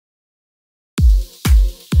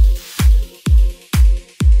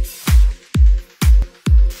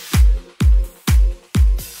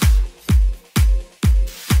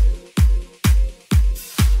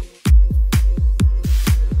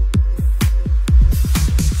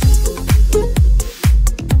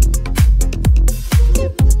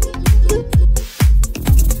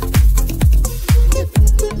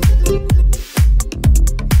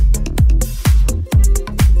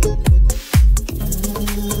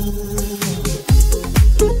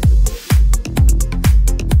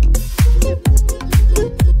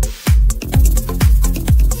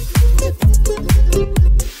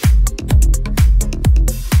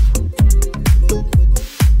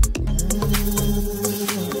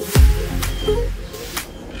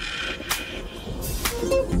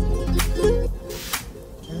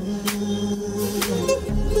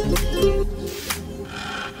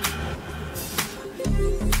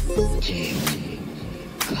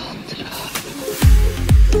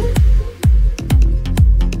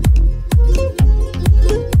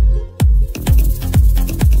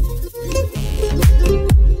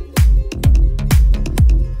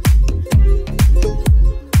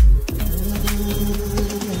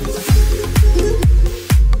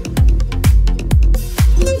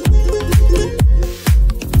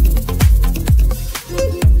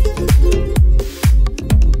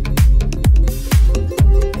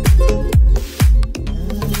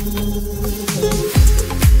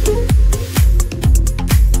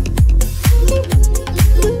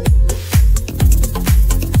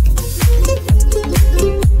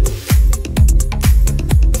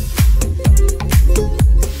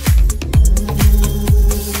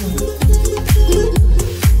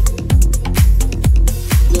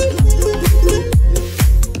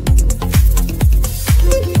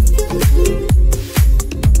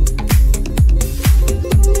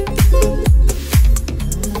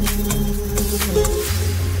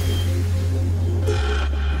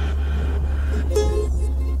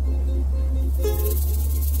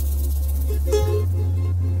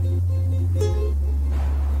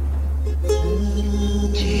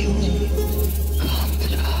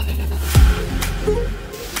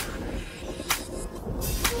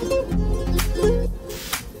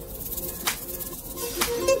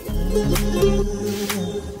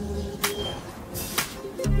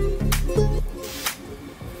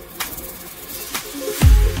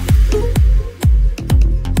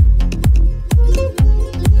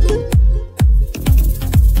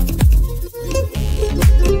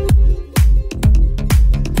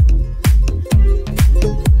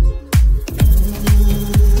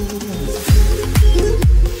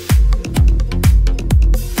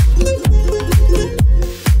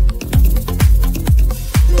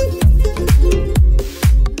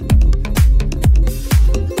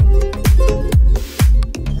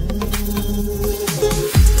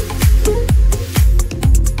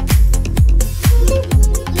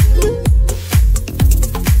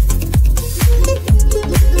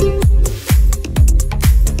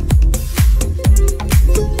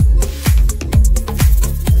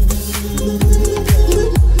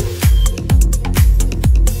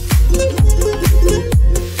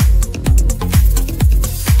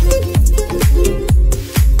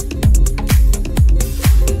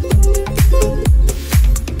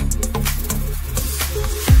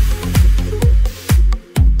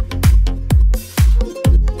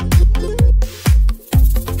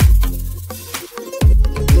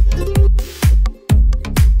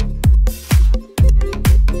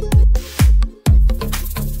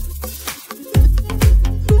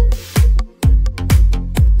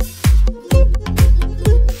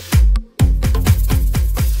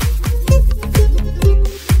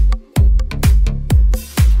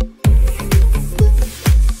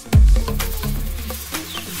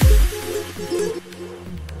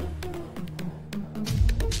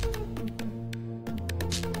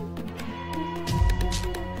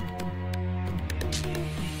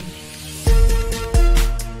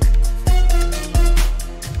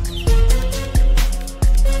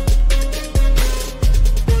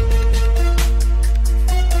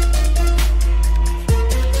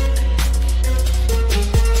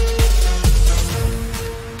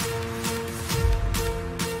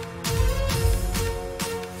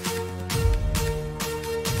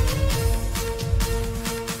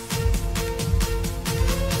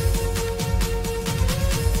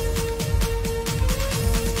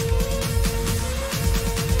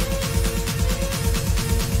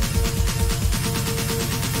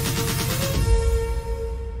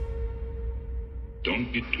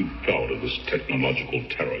Don't be too proud of this technological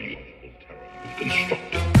terror you've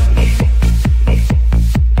constructed.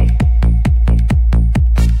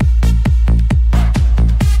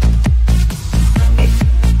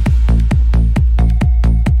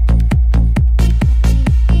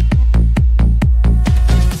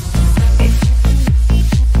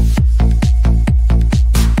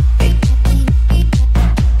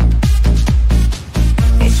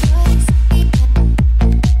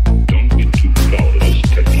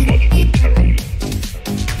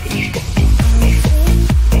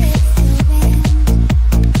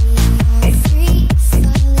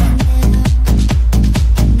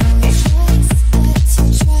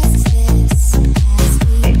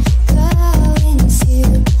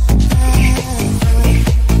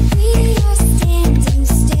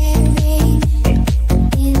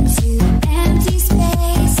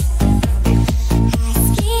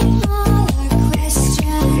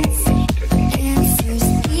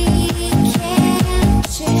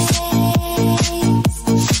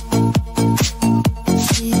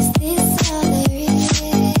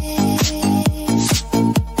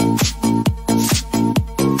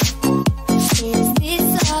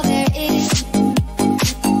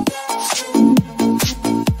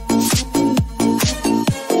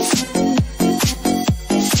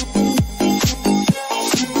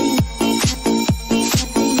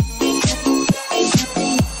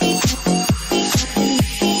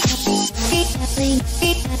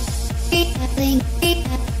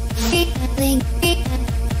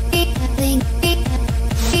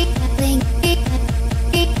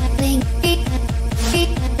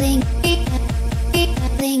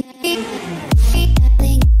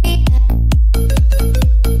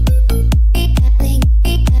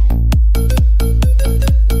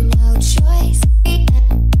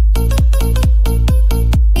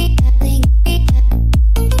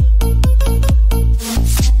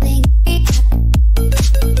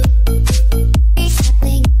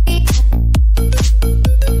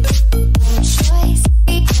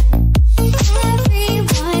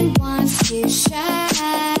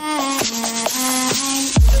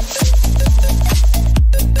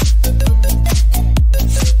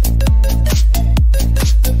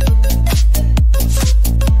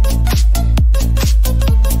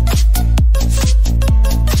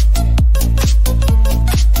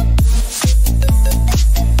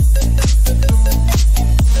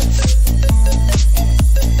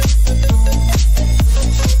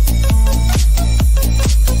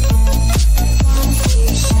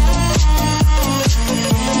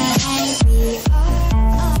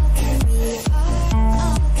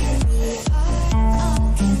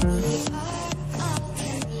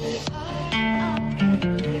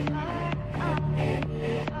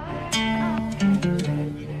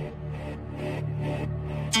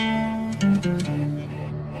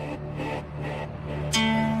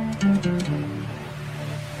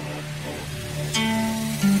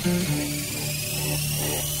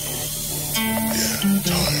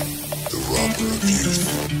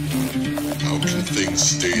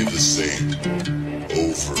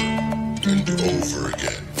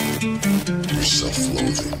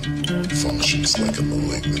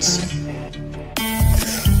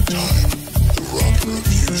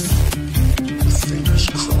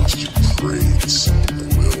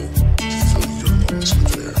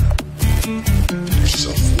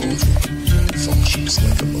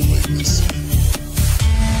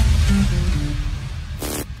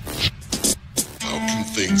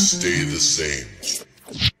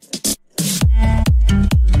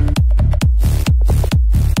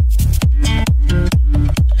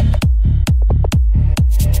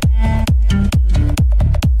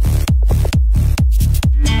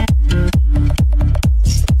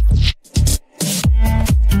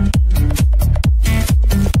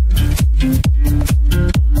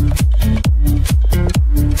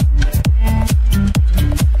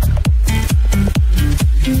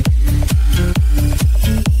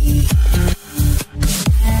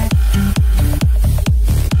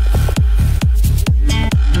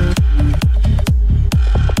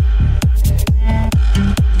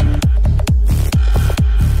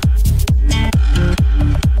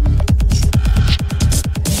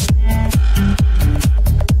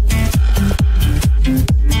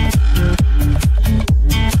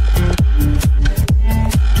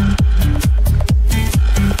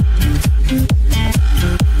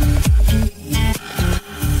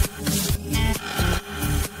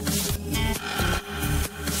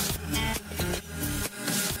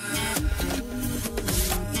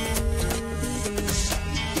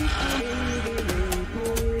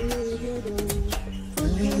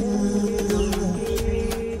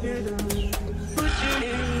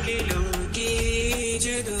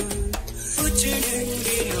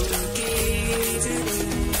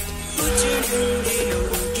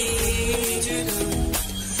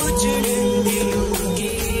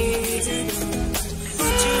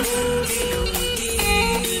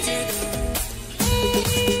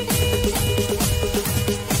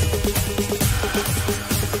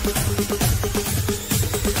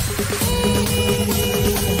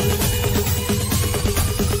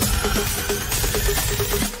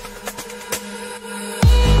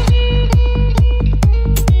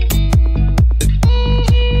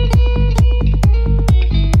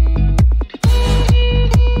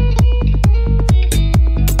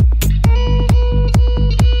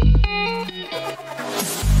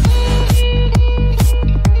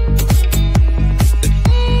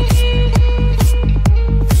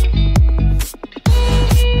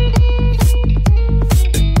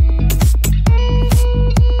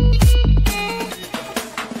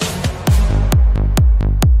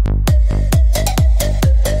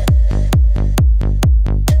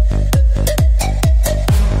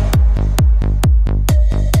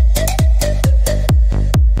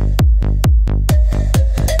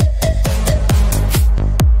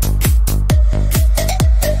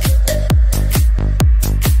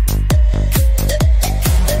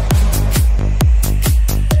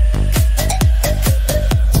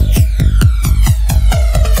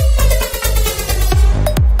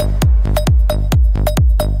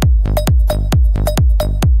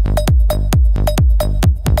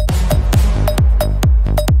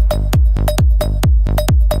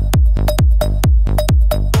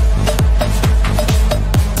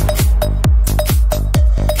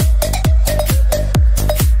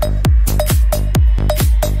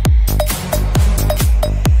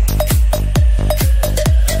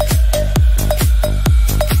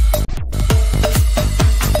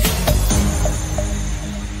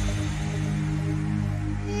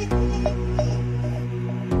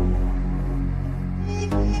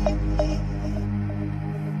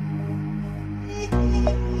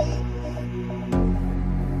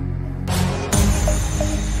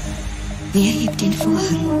 Wer hebt den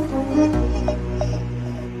Vorhang?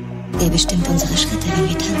 Wer bestimmt unsere Schritte, wenn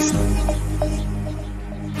wir tanzen?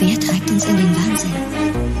 Wer treibt uns in den Wahnsinn?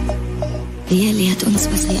 Wer lehrt uns,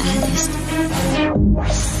 was real ist?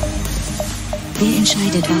 Wer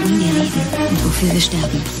entscheidet, warum wir leben und wofür wir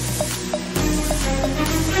sterben?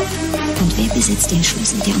 Und wer besitzt den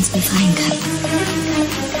Schlüssel, der uns befreien kann?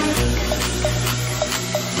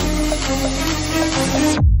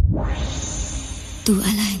 Du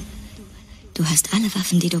allein. Du hast alle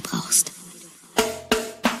Waffen, die du brauchst.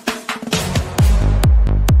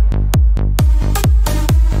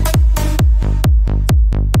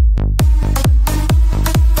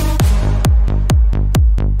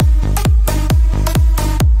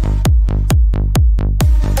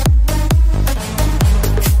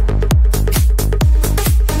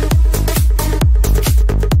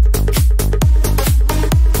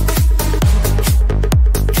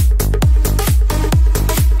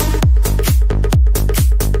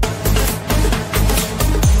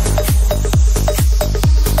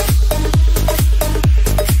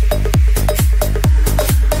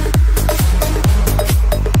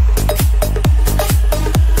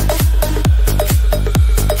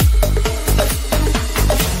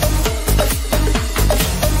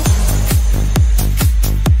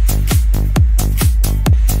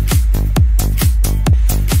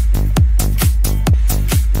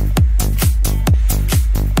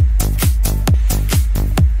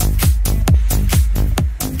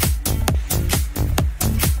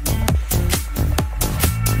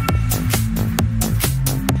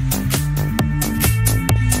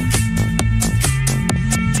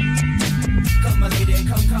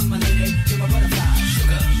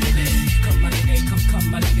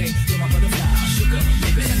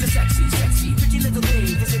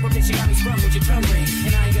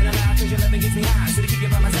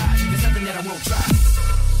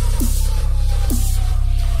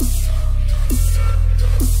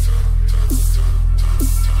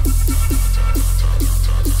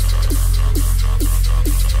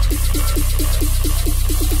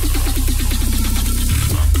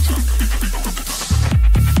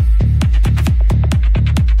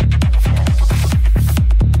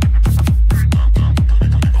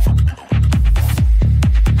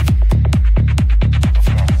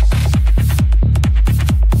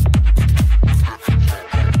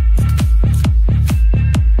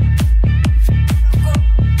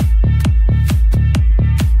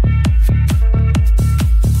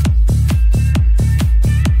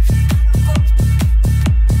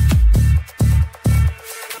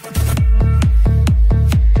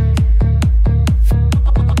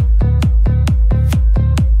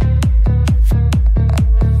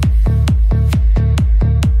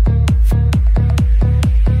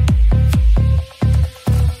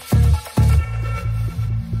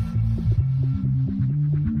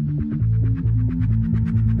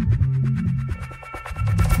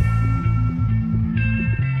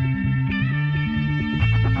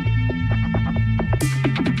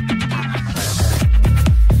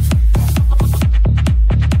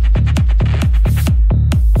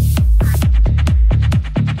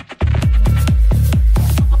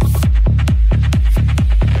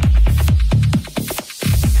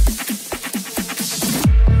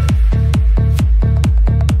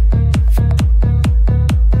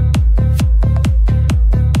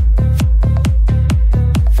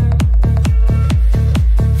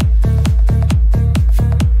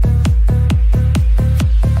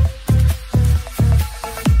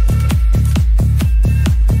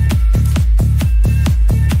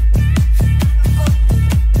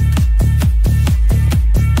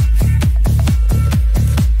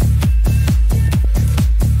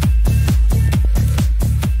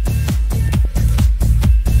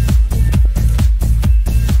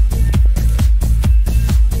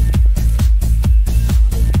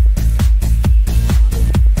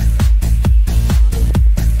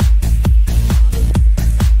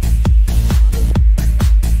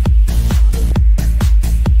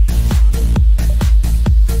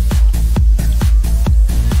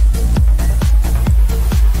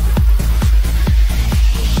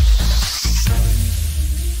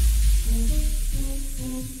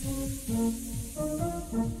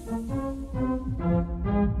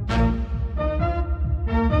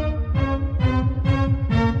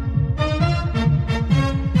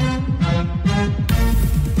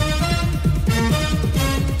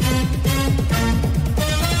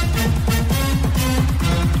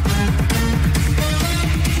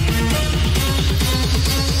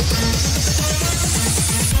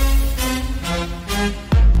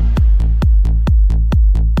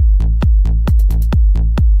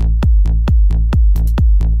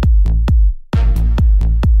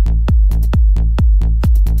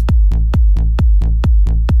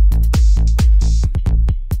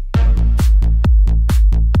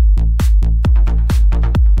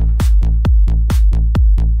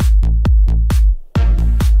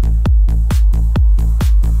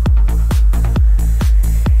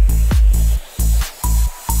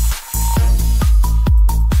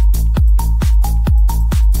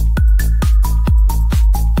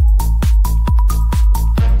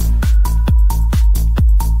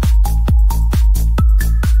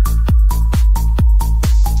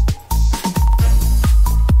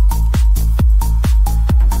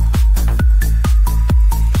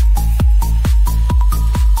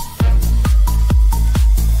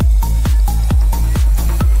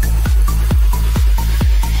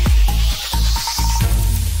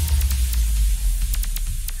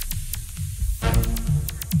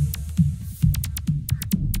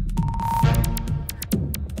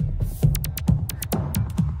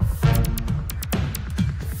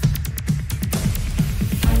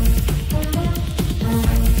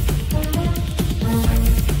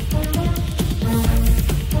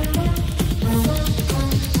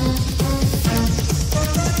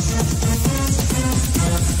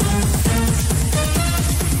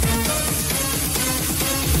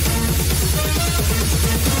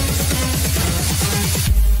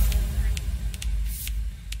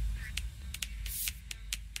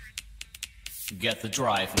 Get the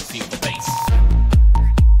drive and feel the bass.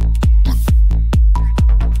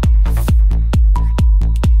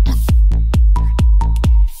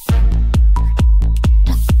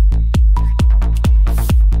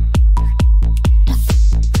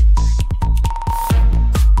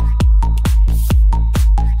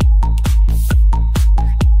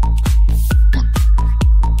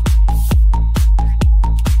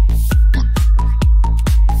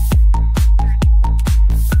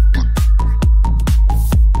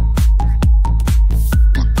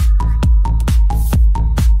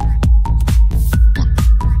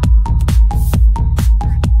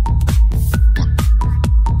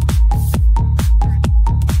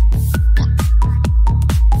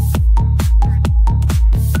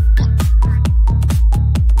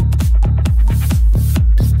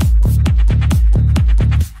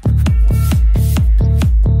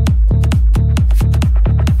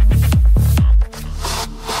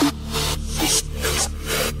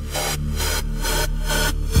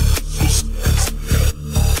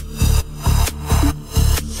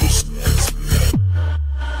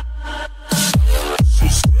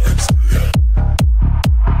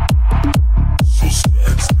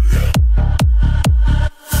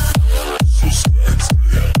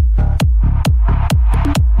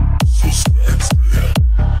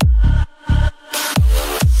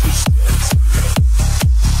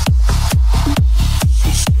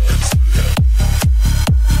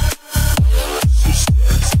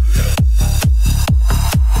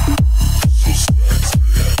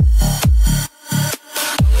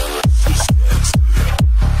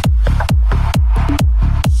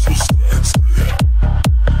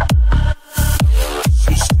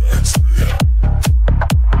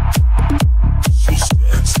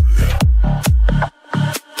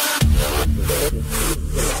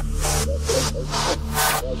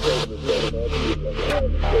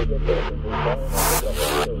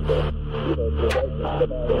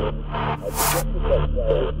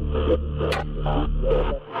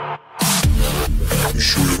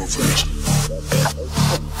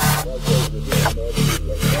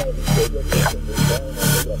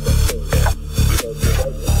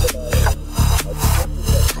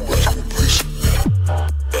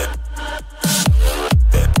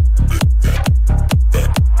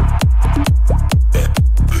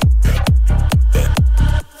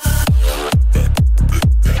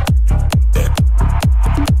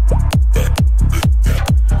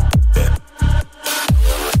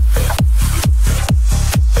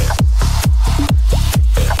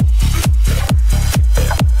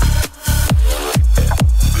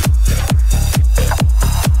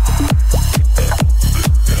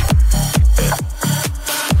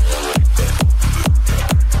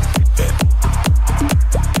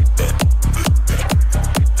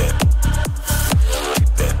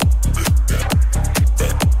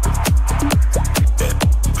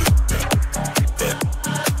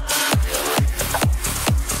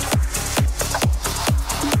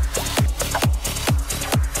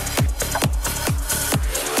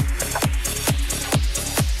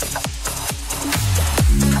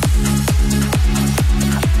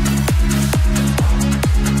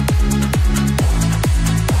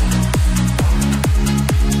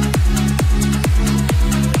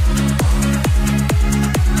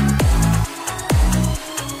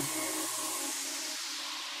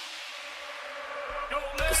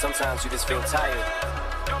 Sometimes you just feel tired,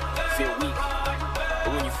 you feel weak. But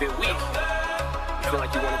when you feel weak, you feel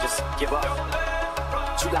like you want to just give up.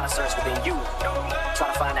 But you gotta search within you.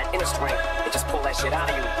 Try to find that inner strength and just pull that shit out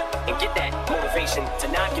of you. And get that motivation to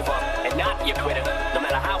not give up and not be a quitter. No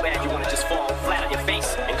matter how bad you want to just fall flat on your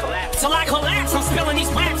face and collapse. Till I collapse, I'm spilling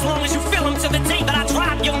these raps. Long as you feel them to the day that I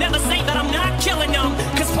drop. You'll never say that I'm not killing them.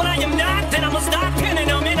 Cause when I am not, then I'ma stop pinning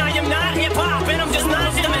them. And I am not hip-hop, and I'm just not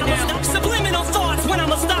dimming them. Subliminal thoughts when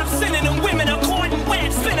I'ma stop sending them. Women are caught in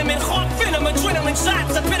web, cinnamon, hawk venom, adrenaline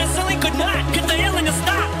shots. A penicillin could not get the illness to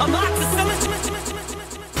stop. Amoxicillin,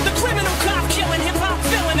 the criminal cop killing hip-hop,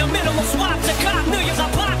 filling a minimal swap to cop millions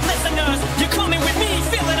of pop listeners. You're coming with me,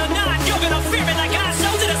 feel it or not. You're gonna fear it like I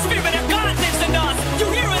showed you the spirit of God lives in us. You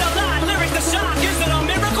hear it a lot, lyric the shock. Is it a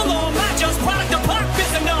miracle or am I just product of pop?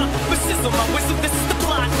 Listen up, but sizzle my whistle, this is the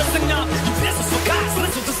plot. Listen up, you business for God, so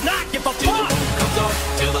this will just not give a fuck. Comes on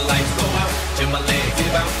till the lights go out, till my legs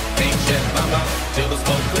give out, can't shut my mouth, till the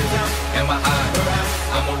smoke clears out, and my eyes are out.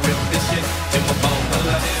 I'ma rip this shit till my bones are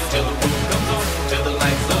left, till the roof comes on, till the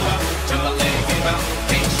lights go out, till my legs give out,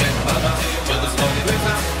 can't shut my mouth, till the smoke clears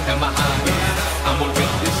out, and my eyes are out. I'ma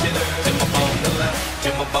rip this shit till my bones are left,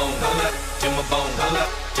 till my bones are left, till my bones are left.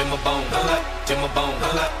 to my bone, to my bone,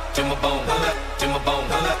 to my bone, to my bone, to my bone,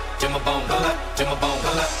 to my bone, to my bone,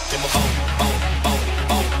 bone, bone, bone, bone, bone,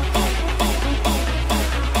 bone, bone.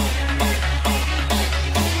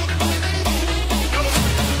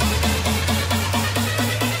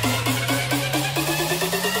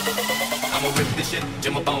 I'ma rip this shit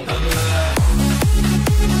to my bone.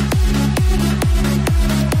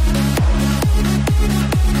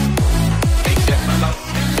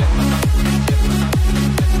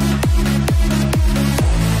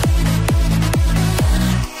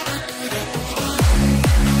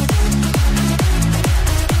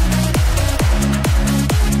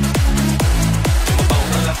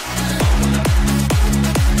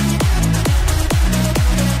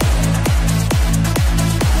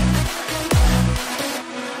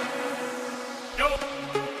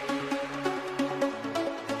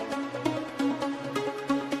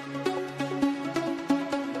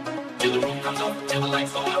 Till the room comes on, till the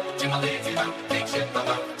lights go out, till my legs give out, ain't shit my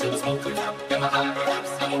mouth, till the smoke clears out, and my eye burns.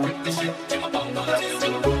 I'ma rip this shit till my bone goes out.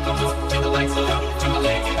 Till the room comes on, till the lights go out, till my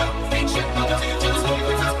legs give out, ain't shit my mouth, till the smoke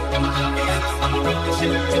clears out, and my eye burns. I'ma rip this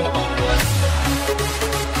shit till my bone goes out.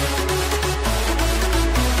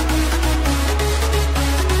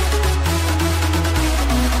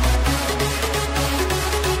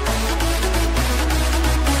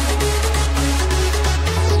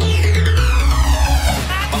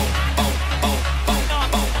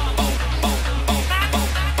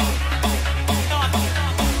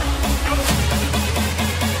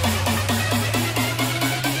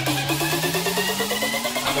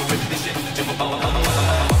 I'ma rip this shit till my bone.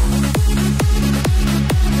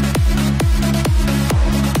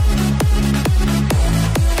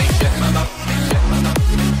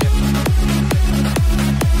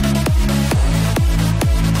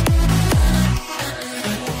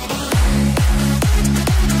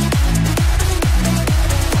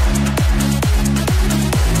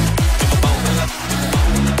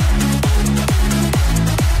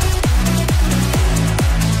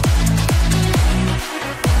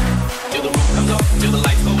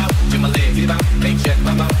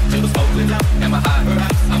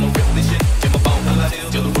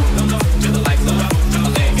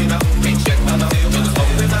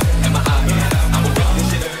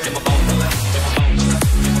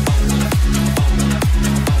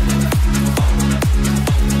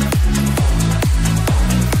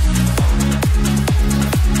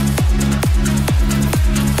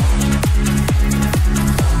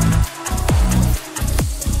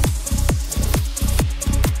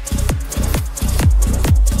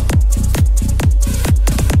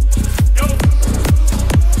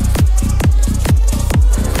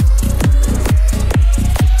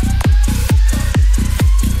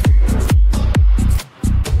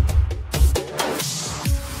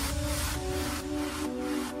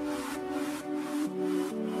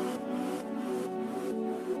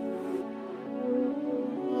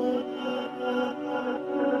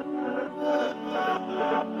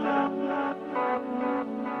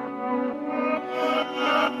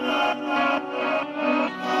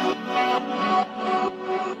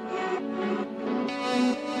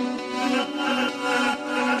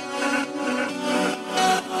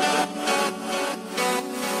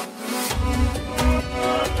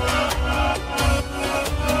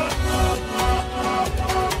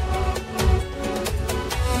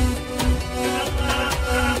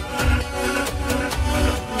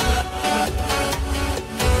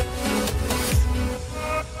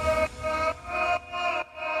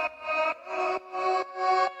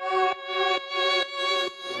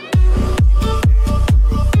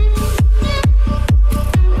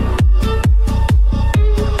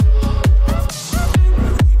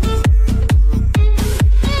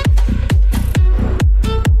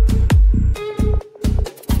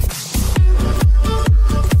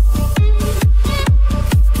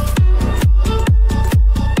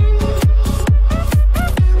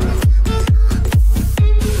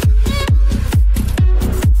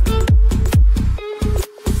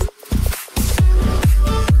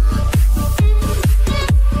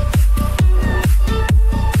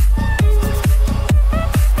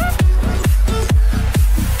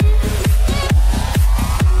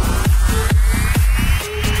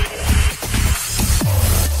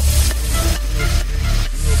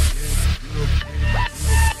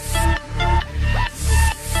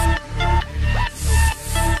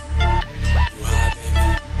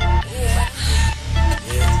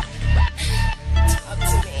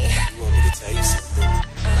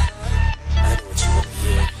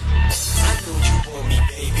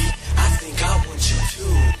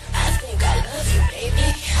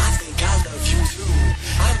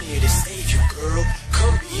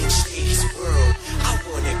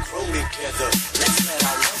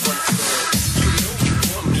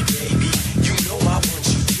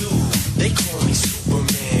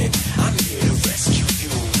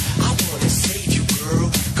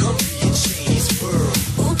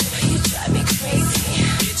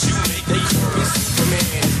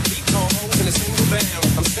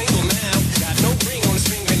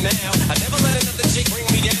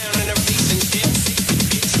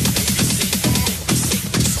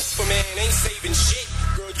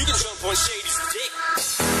 on Shady's dick.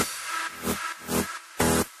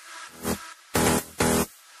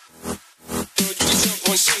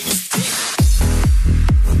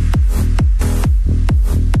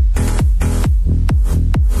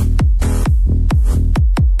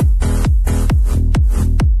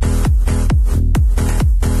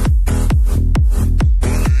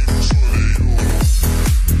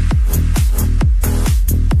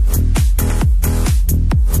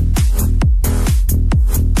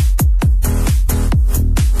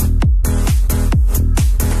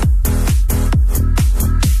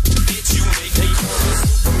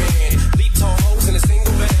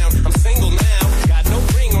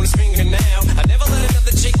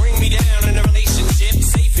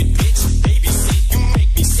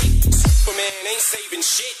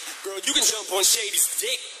 Girl, you can jump on Shady's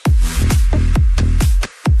dick.